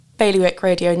Bailiwick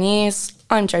Radio News,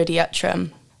 I'm Jodie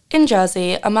Ettrim. In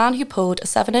Jersey, a man who pulled a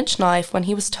 7-inch knife when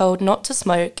he was told not to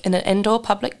smoke in an indoor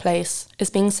public place is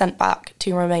being sent back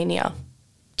to Romania.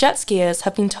 Jet skiers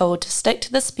have been told to stick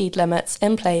to the speed limits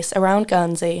in place around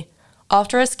Guernsey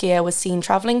after a skier was seen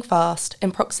travelling fast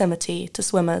in proximity to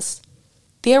swimmers.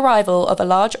 The arrival of a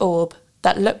large orb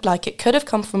that looked like it could have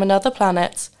come from another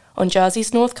planet on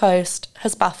Jersey's north coast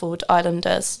has baffled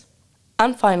islanders.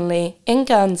 And finally, in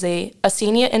Guernsey, a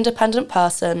senior independent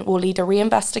person will lead a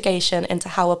reinvestigation into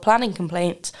how a planning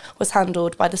complaint was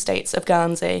handled by the States of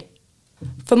Guernsey.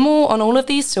 For more on all of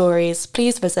these stories,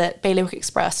 please visit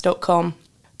bailiwickexpress.com.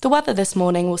 The weather this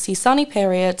morning will see sunny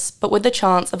periods, but with the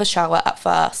chance of a shower at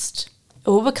first. It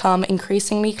will become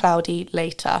increasingly cloudy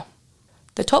later.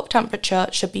 The top temperature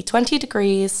should be 20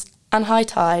 degrees and high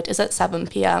tide is at 7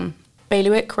 p.m.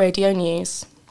 Bailiwick Radio News.